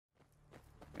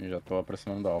Já tô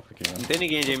aproximando da Alpha aqui, Não né? tem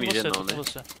ninguém de MG não, né?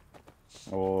 Você.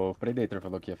 O Predator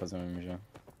falou que ia fazer um MG.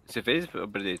 Você fez,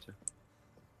 Predator?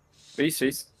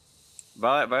 Fez.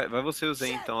 Vai você usar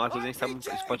então, lá que o Zen está um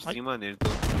spotzinho maneiro,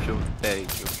 então deixa eu... Pera aí,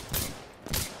 deixa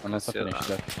eu... Na nossa Sei lá.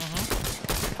 frente,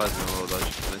 Def. fazer um loadout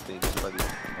que não entendi isso pra dentro.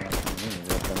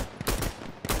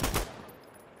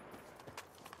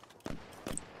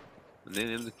 Eu nem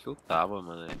lembro do que eu tava,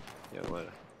 mano. E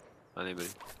agora? Ah, lembrei.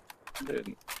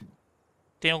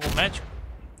 Tem algum médico?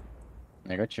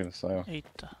 Negativo, só eu.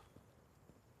 Eita.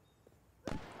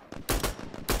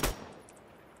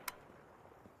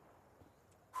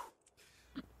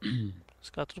 Os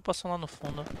caras tudo passando lá no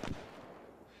fundo.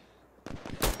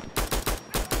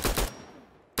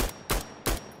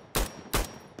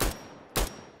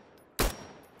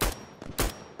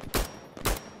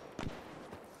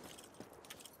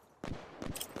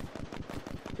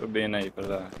 Tô bem aí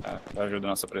pra ajudar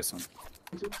a nossa pressão.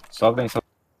 Só vem, só.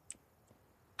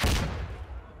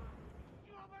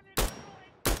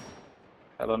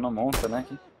 Ela não monta, né?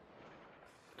 Aqui.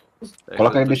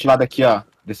 Coloca aí desse lado aqui, ó.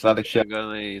 Desse lado aqui.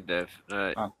 Chegando aí, Dev.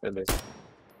 Ah, beleza.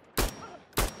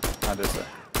 Ah, deu certo.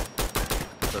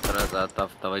 Tô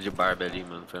atrasado, tava de barba ali,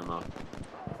 mano. Foi mal.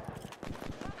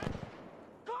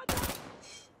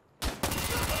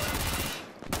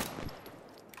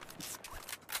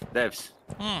 Devs.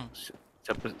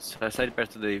 Você vai sair de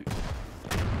perto daí.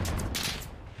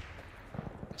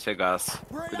 Você gasta.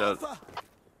 Cuidado.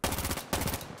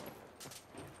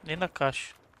 Nem na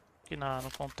caixa. Aqui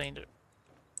no contender.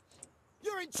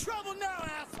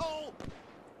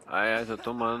 Ah, é, tô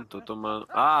tomando.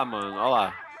 Ah, mano, ó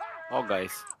lá. Ó o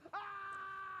gás.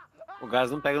 O gás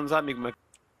não pega nos amigos, mas...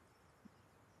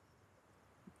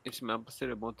 Esse mapa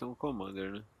seria bom ter um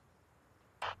commander, né?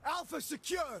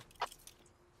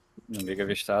 Não liga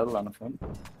avistado lá no fundo.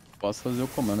 Posso fazer o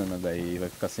comando, né? Daí vai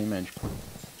ficar sem médico.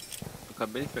 Eu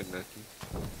acabei de pegar aqui.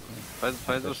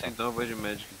 Faz você então, eu vou de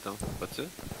médico então. Pode ser?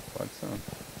 Pode ser.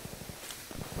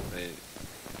 Aí.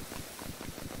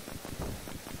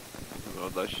 O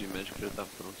loadout de médico já tá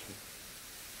pronto.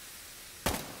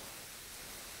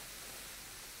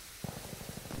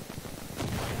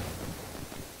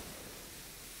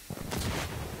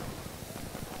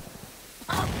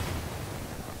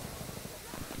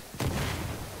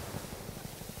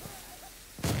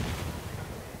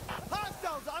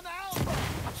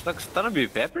 Você tá no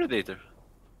bipé, Predator?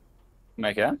 Como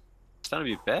é que é? Você tá no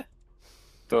bipé?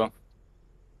 Tô.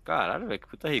 Caralho, velho, que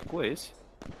puta recuo é esse?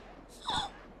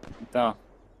 Então.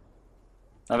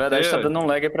 Na verdade tá dando um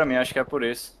lag aí pra mim, acho que é por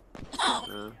isso.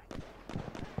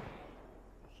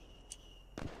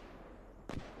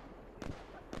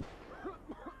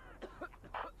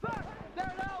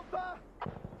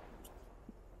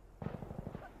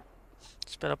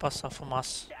 Espera passar a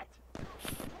fumaça.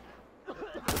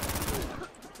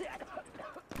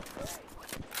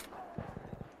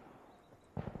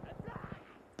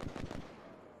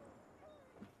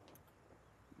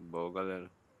 Boa, galera.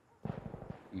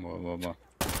 Boa.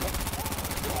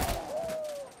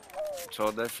 Só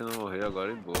o Def não morrer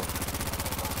agora e boa.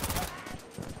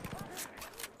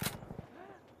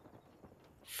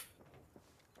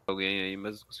 Alguém aí,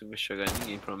 mas não consigo chegar em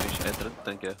ninguém, provavelmente. É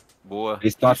tanque, é. Boa.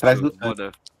 Eles estão atrás do boa,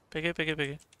 tanque. Def.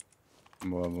 Peguei.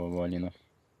 Boa, Lina.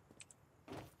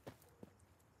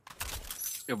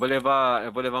 Eu vou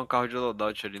levar um carro de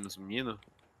loadout ali nos meninos.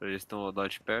 Pra eles estão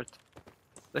loadout perto.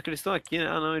 Será que eles estão aqui, né?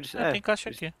 Ah não, eles... Tem caixa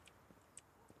aqui.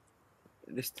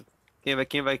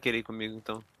 Quem vai querer ir comigo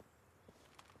então?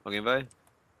 Alguém vai?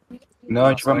 Não, a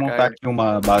gente vai montar aqui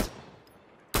uma base.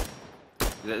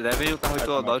 Levem o carro de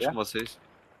loadout com vocês.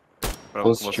 Pra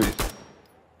Positivo. vocês.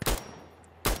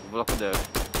 Vou lá pro Dev.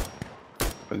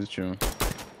 Positivo.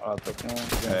 Ó, tô com...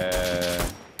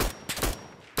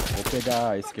 Vou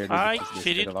pegar a esquerda. Ai, da esquerda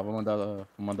ferido. lá, vou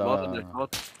mandar Volta, Dev,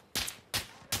 volta.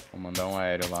 Vou mandar um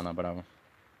aéreo lá na Brava.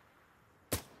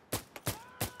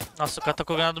 Nossa, o cara tá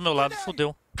com a granada do meu lado,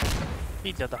 fudeu.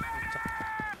 Filha da puta.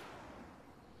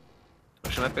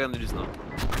 Acho que não vai pegando disso não.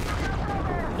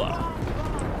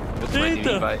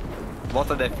 Eita! Vai.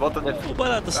 Volta, Def. Ô,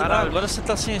 barata, agora você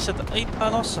tá assim, você tá...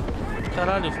 Eita, nossa.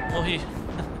 Caralho, morri.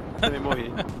 Também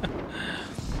morri.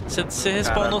 Você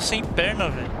respawnou sem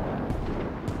perna, velho.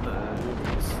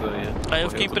 Aí eu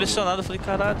fiquei impressionado, falei,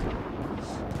 caralho.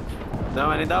 Não,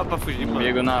 mas nem dava pra fugir, mano.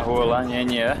 Inimigo na rua lá, em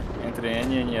NE. Entre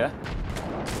N e NE.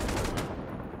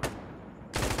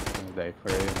 Daí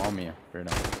foi mal minha,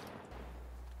 perdão.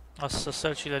 Nossa, essa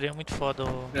artilharia é muito foda.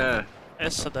 É.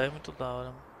 Essa daí é muito da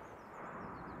hora.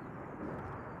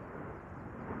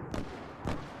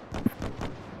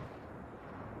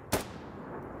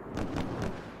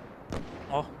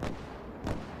 Ó.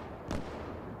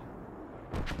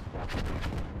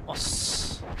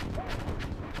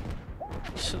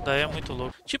 Isso daí é muito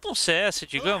louco. Tipo um CS,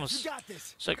 digamos.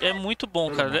 Só que é muito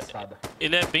bom, cara.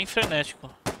 Ele é bem frenético.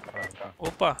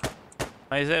 Opa!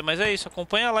 Mas é isso,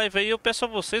 acompanha a live aí. Eu peço a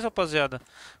vocês, rapaziada,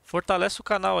 fortalece o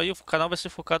canal aí. O canal vai ser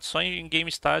focado só em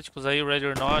games táticos aí, Ready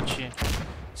or Not,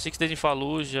 Six Days in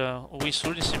Fallujah, o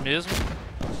Insurgency mesmo.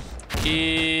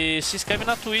 E se inscreve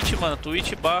na Twitch, mano.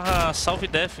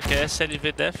 Twitch/salvedef, que é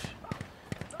SLVDef.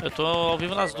 Eu tô ao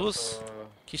vivo nas duas.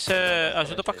 Que isso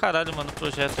ajuda pra caralho, mano, no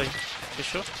projeto aí.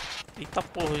 Fechou? Eita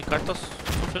porra, o Ricardo tá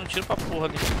sofrendo tiro pra porra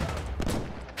ali.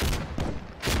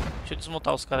 Deixa eu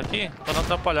desmontar os caras aqui, pra não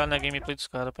atrapalhar, né, a gameplay dos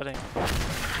caras, pera aí.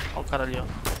 Olha o cara ali,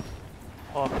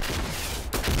 ó.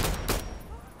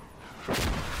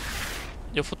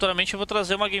 Eu futuramente vou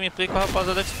trazer uma gameplay com a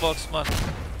rapaziada da Xbox, mano.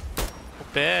 O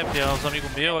Pepe, os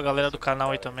amigos meus, a galera do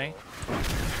canal aí também.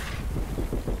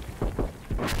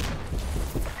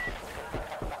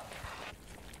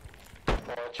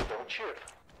 Pode dar um tiro.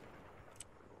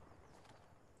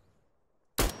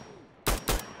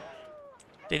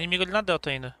 Tem inimigo ali na Delta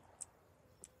ainda.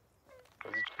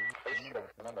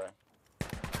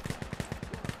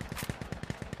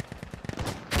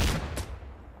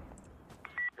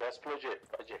 Já explodiu,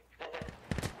 pode ir.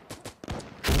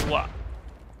 Boa!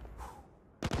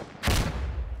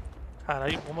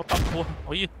 Caralho, bomba pra porra,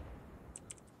 olha!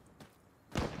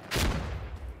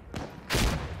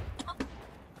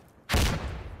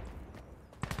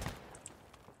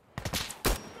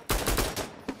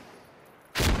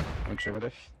 Contigo,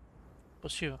 Def.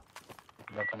 Possível.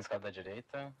 Bacana na escada da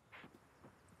direita.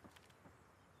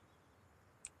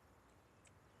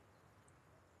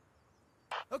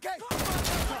 Ok.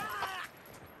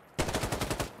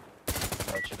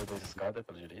 Tira 2 escadas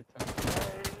pela direita.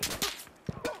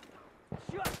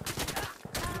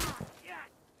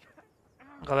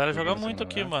 A galera joga muito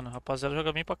aqui, mano. A rapaziada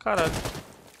joga bem pra caralho.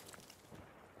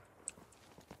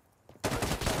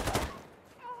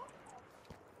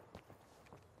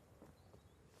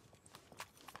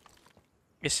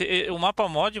 O mapa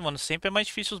mod, mano, sempre é mais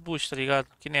difícil os boosts, tá ligado?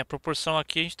 Que nem a proporção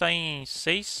aqui, a gente tá em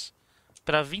 6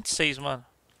 pra 26, mano.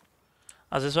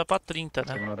 Às vezes vai pra 30,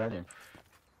 né?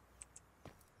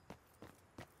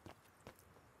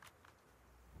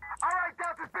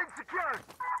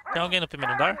 Tem alguém no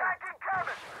primeiro andar?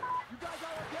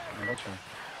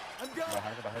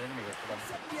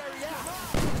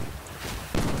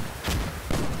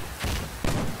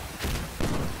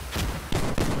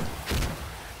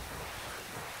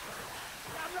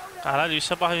 Caralho,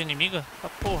 isso é barra de inimiga? Tá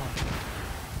porra.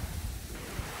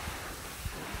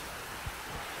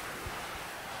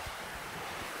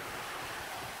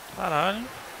 Caralho.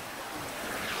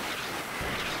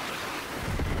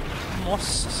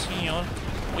 Nossa senhora.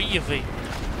 Olha, velho.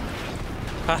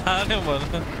 Caralho, mano.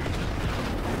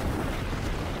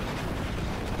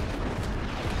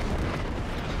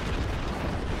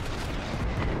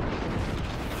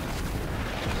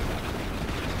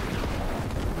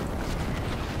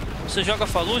 Você joga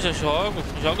Fallujah?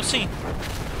 Jogo sim.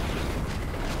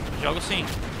 Jogo sim.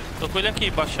 Tô com ele aqui,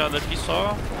 baixado aqui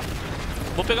só.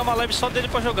 Vou pegar uma live só dele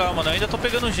pra jogar, mano. Eu ainda tô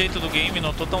pegando o jeito do game,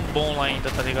 não tô tão bom lá ainda,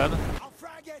 tá ligado?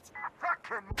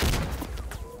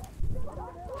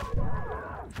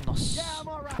 Nossa.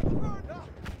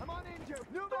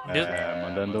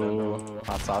 Mandando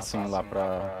assassin lá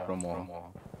pro morro.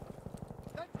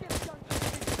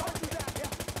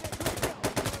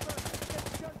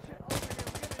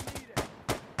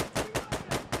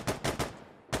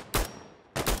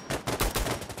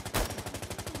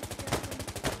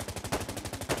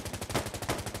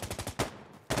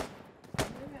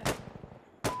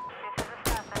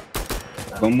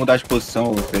 Vamos mudar de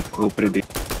posição, ou prender.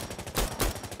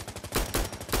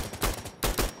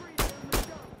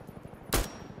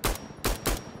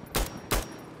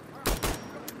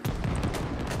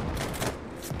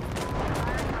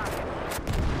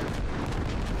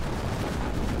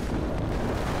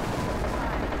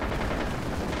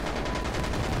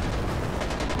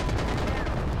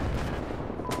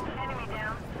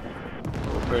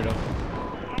 Perdão.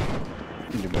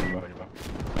 De boa, de boa, de boa.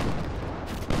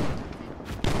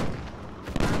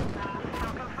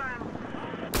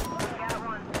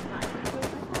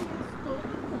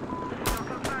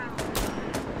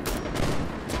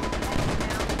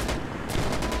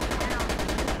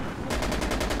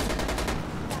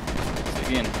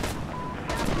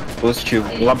 Positivo,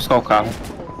 vou lá buscar o carro.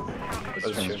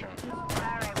 Positivo.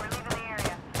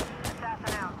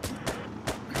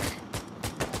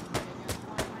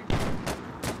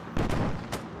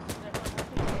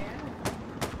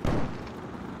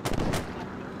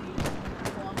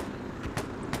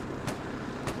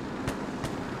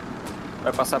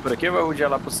 Vai passar por aqui ou vai rodear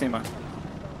lá por cima?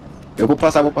 Eu vou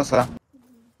passar, vou passar.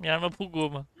 Minha arma bugou,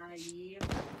 mano.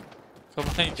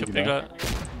 Calma aí,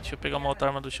 deixa eu pegar uma outra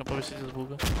arma do chão pra ver se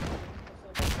desbuga.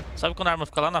 Sabe quando a arma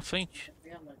fica lá na frente?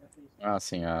 Ah,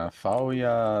 sim, a FAL e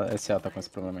a SA tá com esse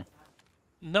problema aí.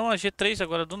 Não, a G3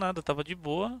 agora do nada, tava de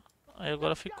boa. Aí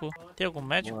agora ficou. Tem algum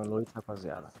médico? Boa noite,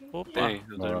 rapaziada. Opa, Tem,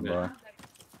 eu tô Boa, de medo. boa.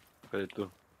 Cadê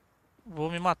tu?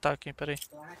 vou me matar aqui, peraí.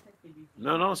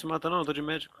 Não, não, se mata não, eu tô de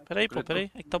médico. Peraí, pô, Cadê tu?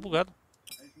 peraí. É que tá bugado.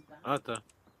 Ah, tá.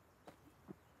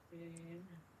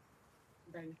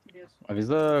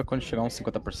 Avisa quando chegar uns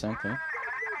 50%, hein?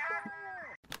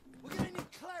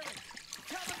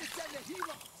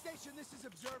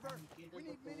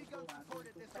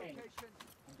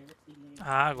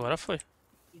 Ah, agora foi.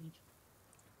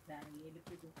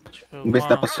 Deixa eu Vamos ver se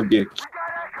dá pra subir aqui.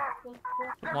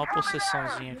 uma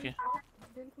possessãozinha aqui.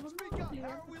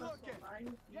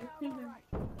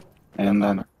 É,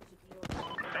 andando.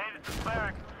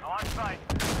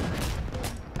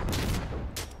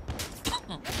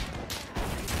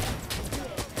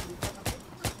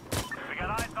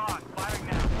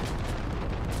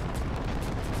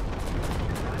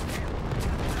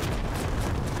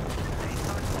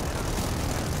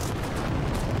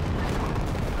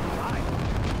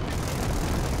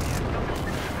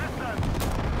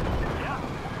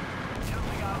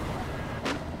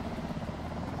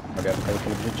 A galera caiu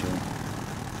pelo objetivo.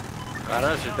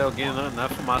 Caralho, já tem alguém na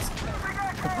fumaça.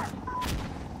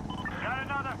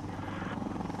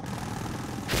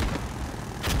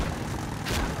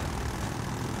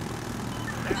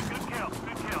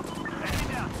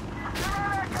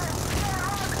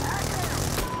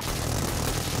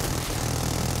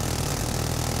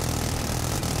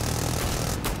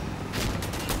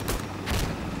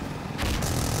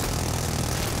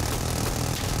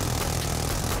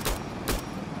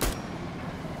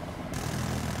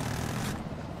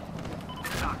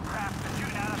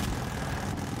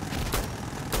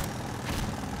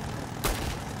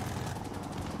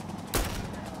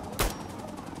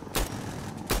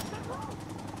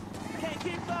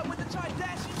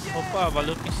 Opa,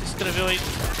 valeu quem se inscreveu aí.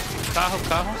 Carro.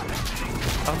 Carro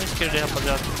na esquerda aí,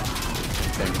 rapaziada.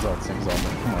 Sem visual,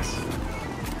 muito massa.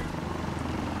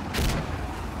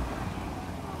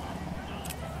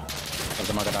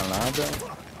 Fazer uma granada.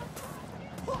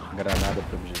 Granada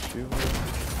pro objetivo.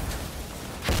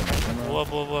 Fazer mais uma.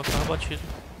 Boa, carro batido.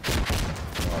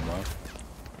 Boa.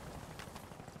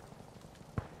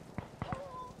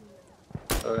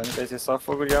 Tô vendo que vai ser só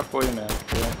fogo de apoio mesmo.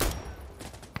 Porque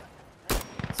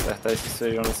acertar esse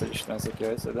feijão nessa distância aqui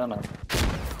vai ser danado.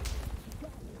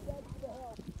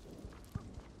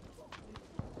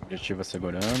 Objetivo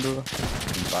segurando.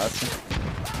 Impasse.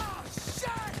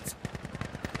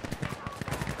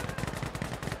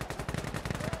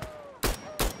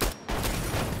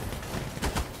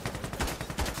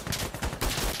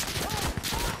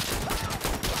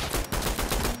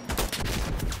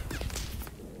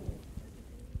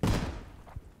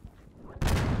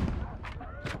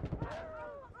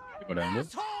 Segurando.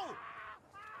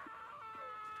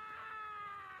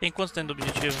 Tem quantos dentro do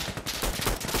objetivo?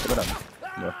 Segurando.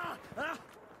 Boa.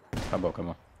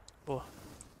 Acabou. Boa.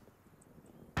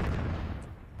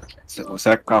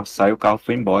 Será que o carro sai? O carro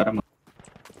foi embora, mano.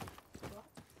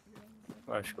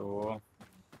 Eu acho que eu vou...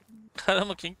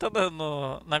 Caramba, quem tá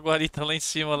na guarita lá em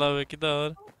cima lá, velho? Que da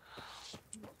hora.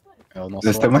 É o nosso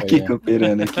Nós estamos aqui apoio.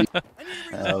 camperando aqui.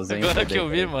 É, o Zen Agora que eu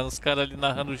vi, aí. mano, os caras ali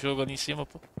narrando o jogo ali em cima,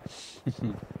 pô.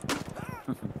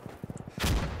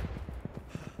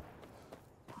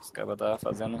 Os caras estavam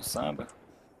fazendo um samba.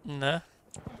 Né?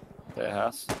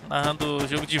 Terraço. Narrando o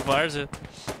jogo de várzea.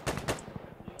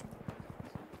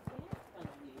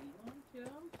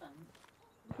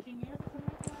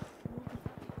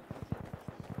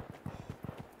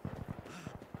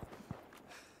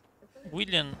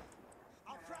 William,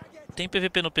 tem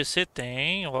PVP no PC?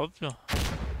 Tem, óbvio.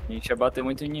 A gente ia bater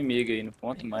muito inimigo aí no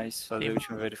ponto, mas fazer a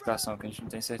última verificação que a gente não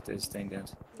tem certeza se tem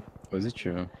dentro.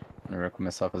 Positivo. Eu vai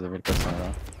começar a fazer a verificação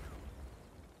lá.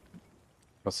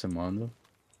 Aproximando.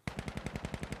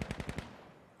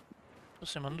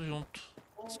 Aproximando junto.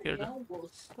 Esquerda.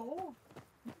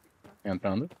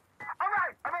 Entrando.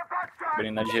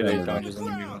 Bem na direita, onde os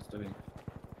inimigos estão vindo.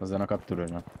 Fazendo a captura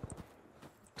já.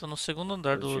 Tô no segundo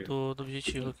andar do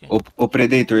objetivo aqui. Ô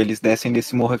Predator, eles descem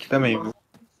desse morro aqui também, viu?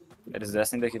 Eles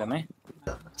descem daqui também?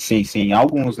 Sim,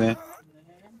 alguns, né?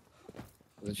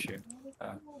 Positivo.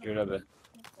 Tá, jura bem.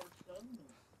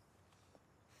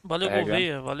 Valeu, Carregando.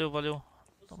 Gouveia. Valeu.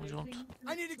 Tamo junto.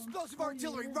 I need explosive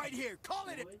artillery right here. Call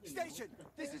it. Station.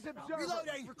 This is observer.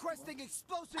 Reloading. Requesting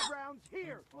explosive rounds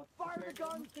here. Fire the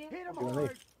gun. Hit him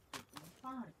hard.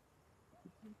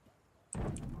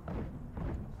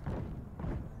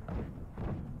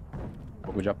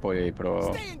 fogo de apoio aí pra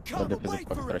Stay in defesa cover, do wait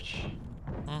for it. Foxtrot.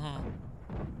 Uhum.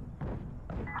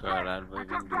 Caralho, vai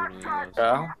vir duro o negócio.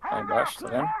 Carro, lá embaixo, tá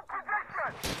vendo?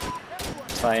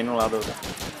 Saindo lá do...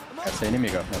 Essa é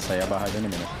inimiga, essa aí é a barragem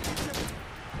inimiga.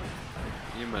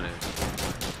 Ih, mané.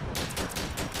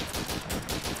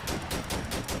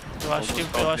 Eu acho que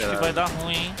vai dar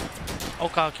ruim, hein? Olha o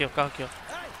carro aqui, ó. Hey,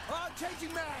 changing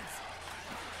mags.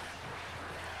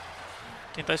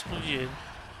 Tentar explodir ele.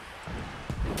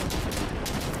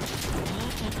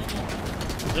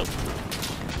 Deu.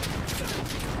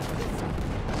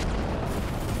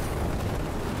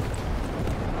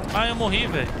 Ah, eu morri,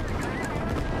 velho.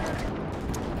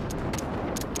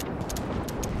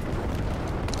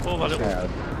 Pô, valeu.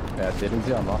 É a deles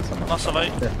e a nossa, mano. Nossa, vai.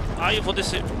 Ai, eu vou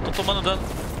descer. Tô tomando dano.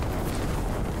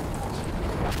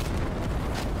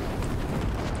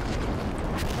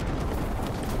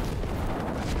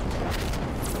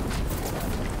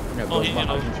 Minha Morri de duas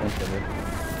novo. barragens juntas ali.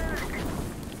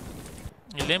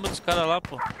 Me lembra dos caras lá,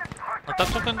 pô. Eu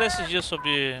tava trocando desses dias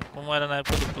sobre como era na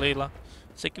época do Play lá.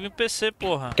 Isso aqui no PC,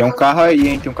 porra. Tem um carro aí,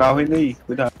 hein? Tem um carro indo aí.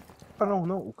 Cuidado. Ah, não,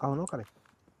 não, o carro não, cara.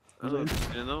 Ah, não,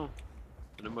 ele não.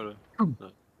 Demorou.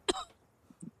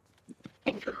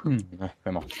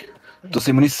 Foi mal. Tô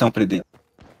sem munição pra ele.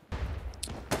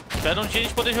 Espera um dia a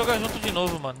gente poder jogar junto de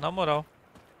novo, mano. Na moral.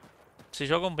 Vocês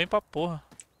jogam bem pra porra.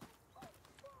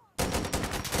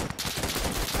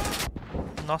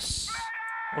 Nossa.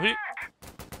 Morri.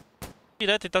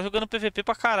 Direto, ele tá jogando PVP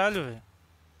pra caralho, velho.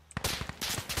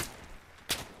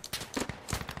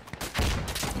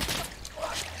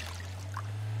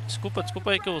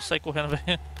 Desculpa aí que eu saí correndo,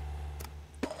 velho.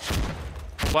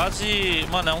 Quase...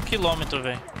 Mano, é 1 km,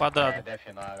 velho. Quadrado. Def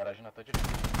na garagem na tua direita.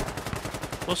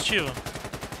 Positivo.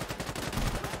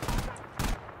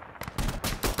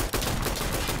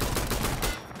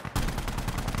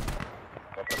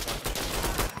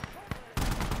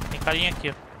 Tem carinha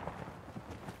aqui, ó.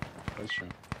 Positivo.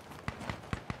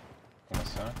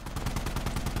 Começar.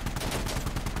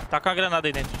 Tá com a granada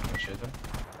aí dentro. Mexida.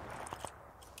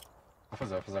 Vou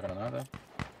fazer a granada.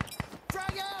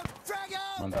 Frag out! Frag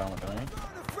out! Mandar uma também.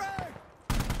 Throwing a frag!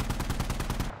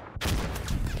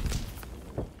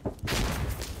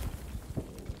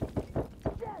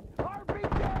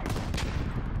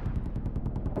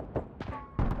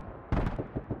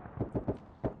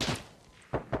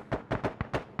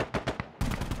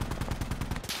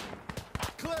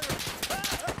 Clear it!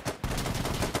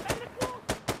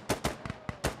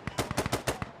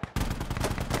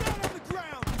 Down on the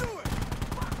ground! Do it!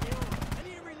 Fuck you! I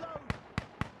need to reload!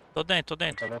 Tô dentro, tô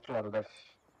dentro. Tô do outro lado, Def.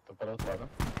 Tô pelo outro lado.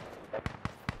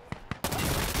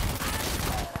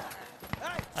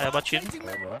 Hey, Aí, abatido. changing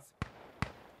Vai mags. agora.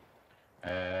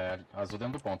 É... Azul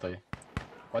dentro do ponto aí.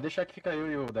 Pode deixar que fica eu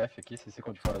e o Def aqui, vocês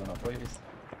ficam de fora dando apoio. Isso.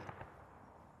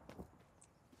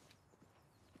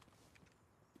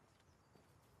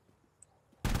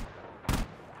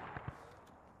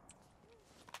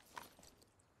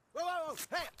 Whoa, whoa, whoa!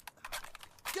 Hey!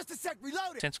 Just a sec,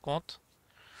 reload it! 100 conto.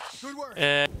 Good work!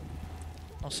 É...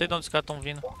 Não sei de onde os caras estão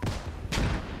vindo.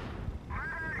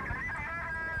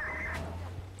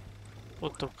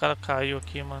 Puta, o cara caiu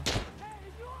aqui, mano.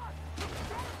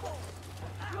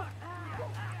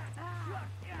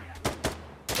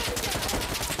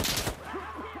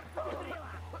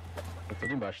 Tô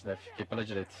tudo embaixo, Def. Fiquei pela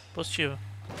direita. Positivo.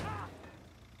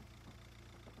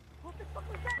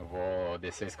 Eu vou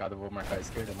descer a escada, vou marcar a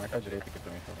esquerda, marcar a direita aqui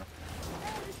pra mim, por favor.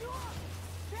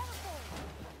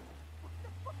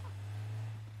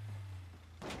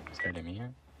 A esquerda é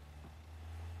minha.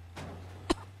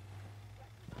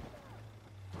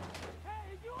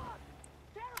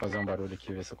 Vou fazer um barulho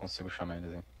aqui e ver se eu consigo chamar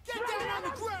eles, hein. Get down on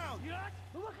the ground!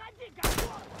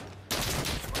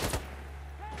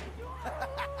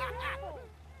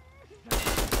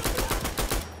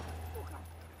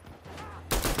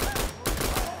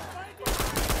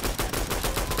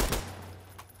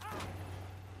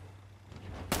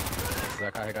 Se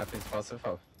precisar carregar a principal, você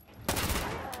fala.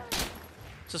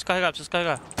 Preciso carregar, preciso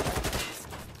carregar.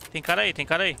 Tem cara aí, tem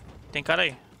cara aí. Tem cara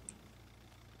aí.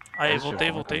 Aí, Positivo, voltei,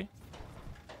 né, voltei.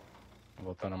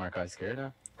 Voltando a marcar a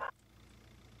esquerda.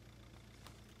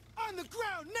 On the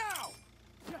ground now!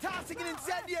 Tossing an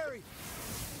incendiary!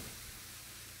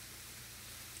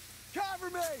 Cover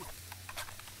me!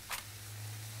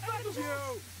 Thank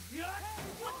you!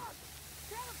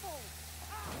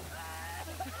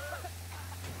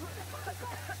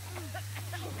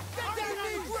 Get down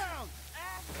on the ground!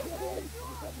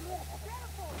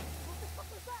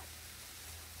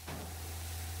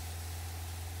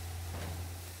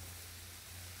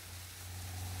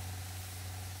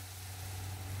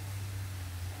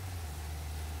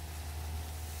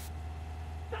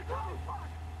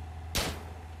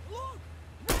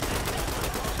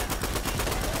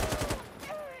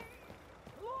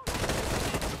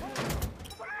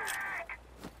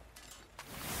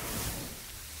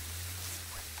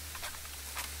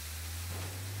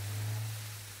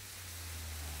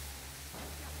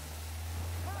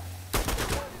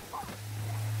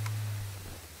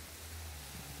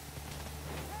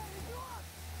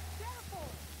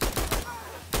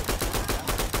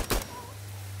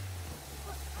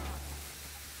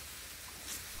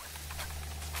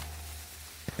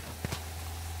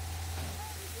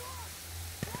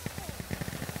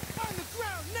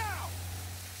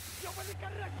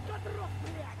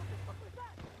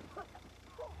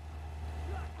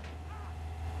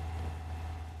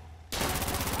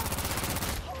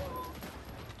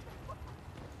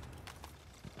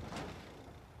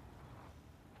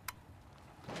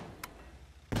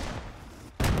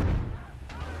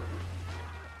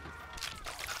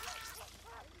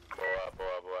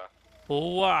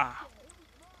 Boa!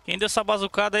 Quem deu essa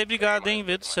bazucada aí, obrigado, hein?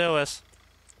 Vê do céu essa.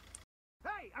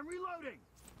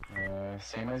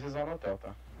 Sem mais visão no hotel,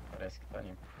 tá? Parece que tá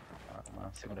limpo.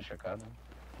 Uma segunda checada.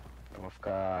 Eu vou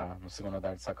ficar no segundo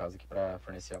andar dessa casa aqui pra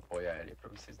fornecer apoio aéreo pra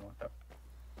vocês no hotel.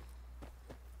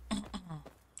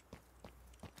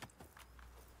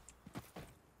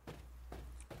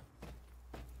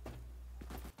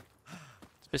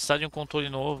 Se precisar de um controle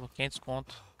novo, 500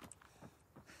 conto.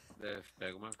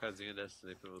 Pega uma casinha dessas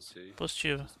aí pra você.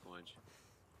 Positivo. Esconde.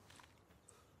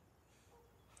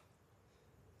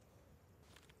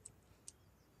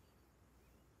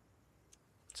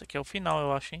 Isso aqui é o final,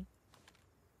 eu acho, hein?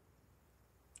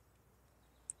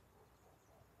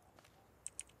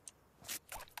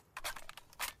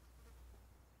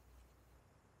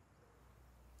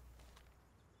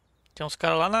 Tem uns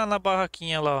caras lá na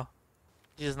barraquinha lá, ó.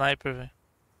 De sniper, velho.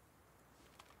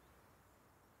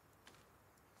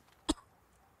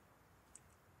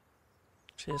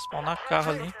 Se respawnar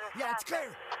carro ali.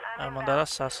 Ah, mandaram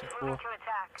assassin, boa.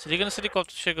 Se liga nesse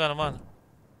helicóptero chegando, mano.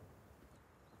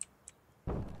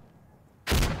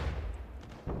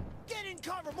 Get in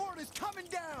cover, mortars coming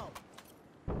down.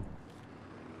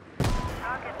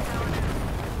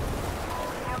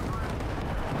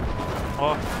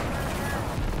 Ó.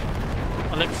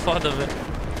 Olha que foda,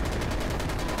 velho.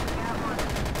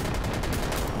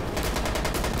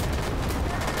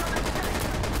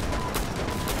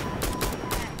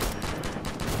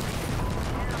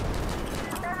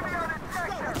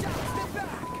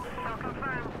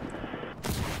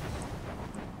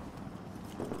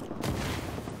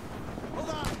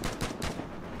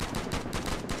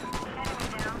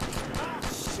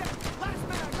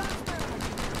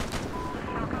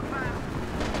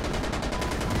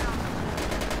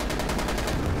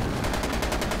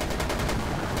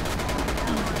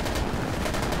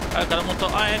 Ah, o cara montou...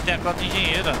 Ah, é, tem a cota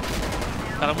engenheira.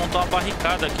 O cara montou uma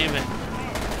barricada aqui, velho.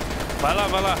 Vai lá,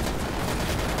 vai lá.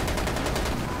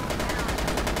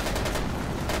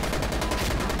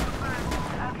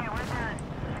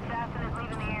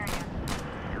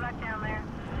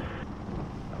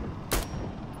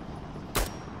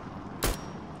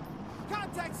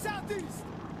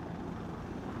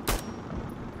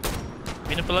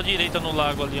 Vindo pela direita no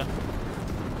lago ali, ó.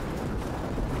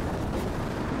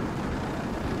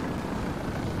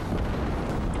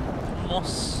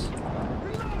 Nossa.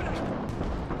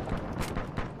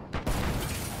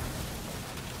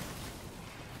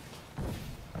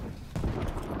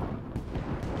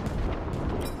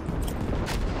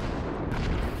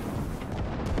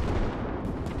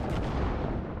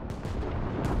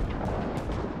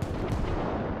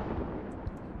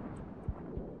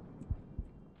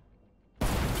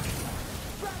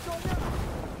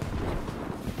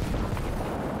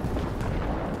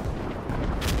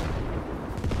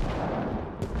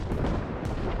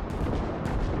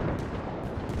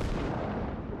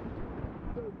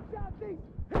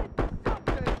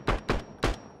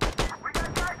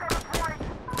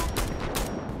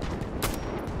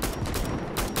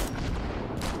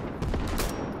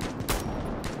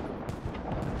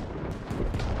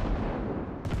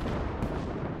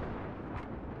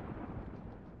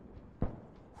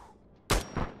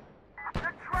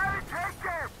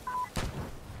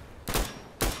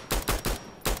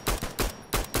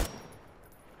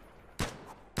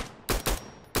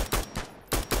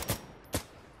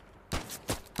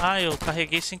 Ah, eu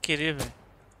carreguei sem querer, velho.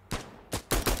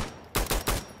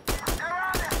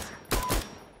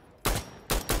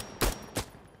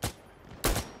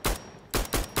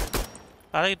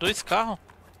 Cara, aí 2 carros.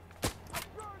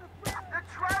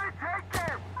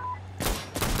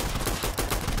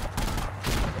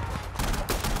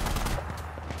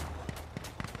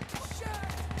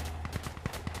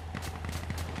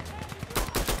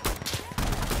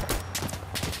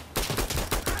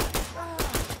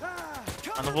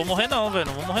 Ah, não vou morrer não, velho.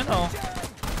 Não vou morrer não.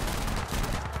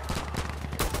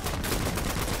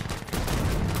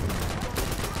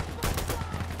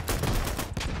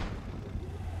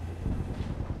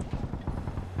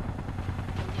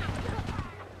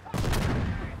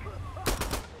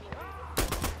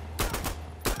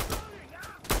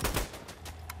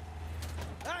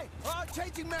 Hey,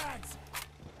 changing mags.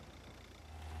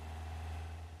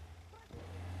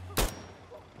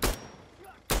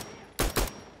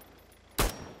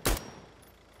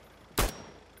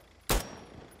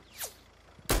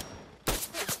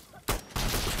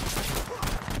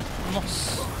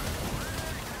 Nossa.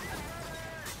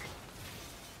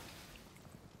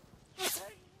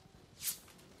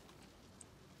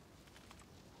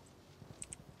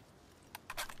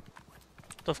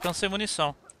 Tô ficando sem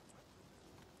munição.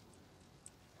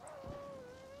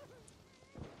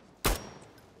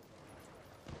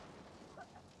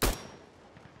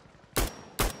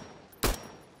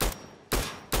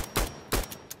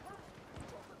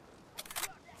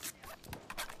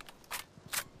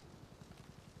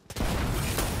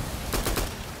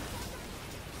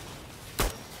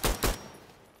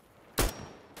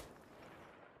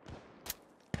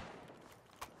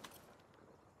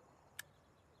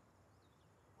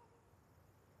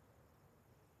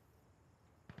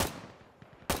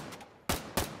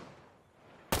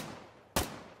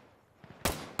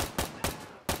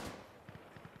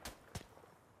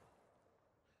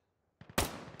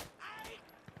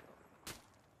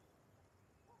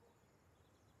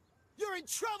 You're in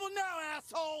trouble now,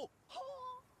 asshole!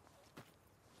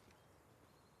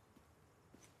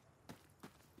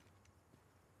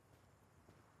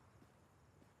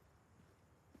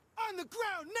 On the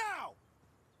ground now!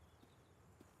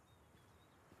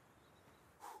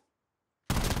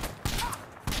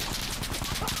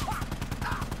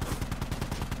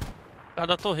 Cara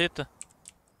da torreta.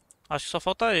 Acho que só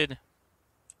falta ele.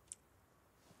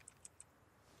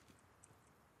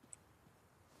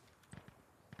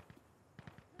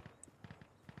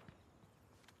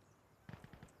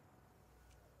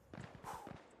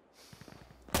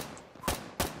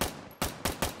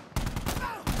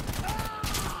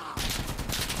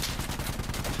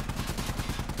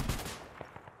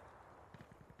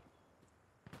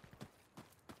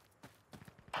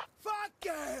 Fuck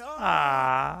yeah!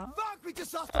 Ah, Fuck, we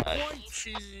just lost the ai, point! não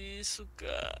fiz isso,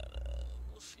 cara.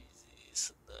 Não fiz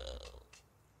isso, não.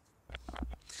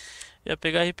 Ia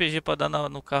pegar RPG pra dar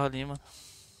no carro ali, mano.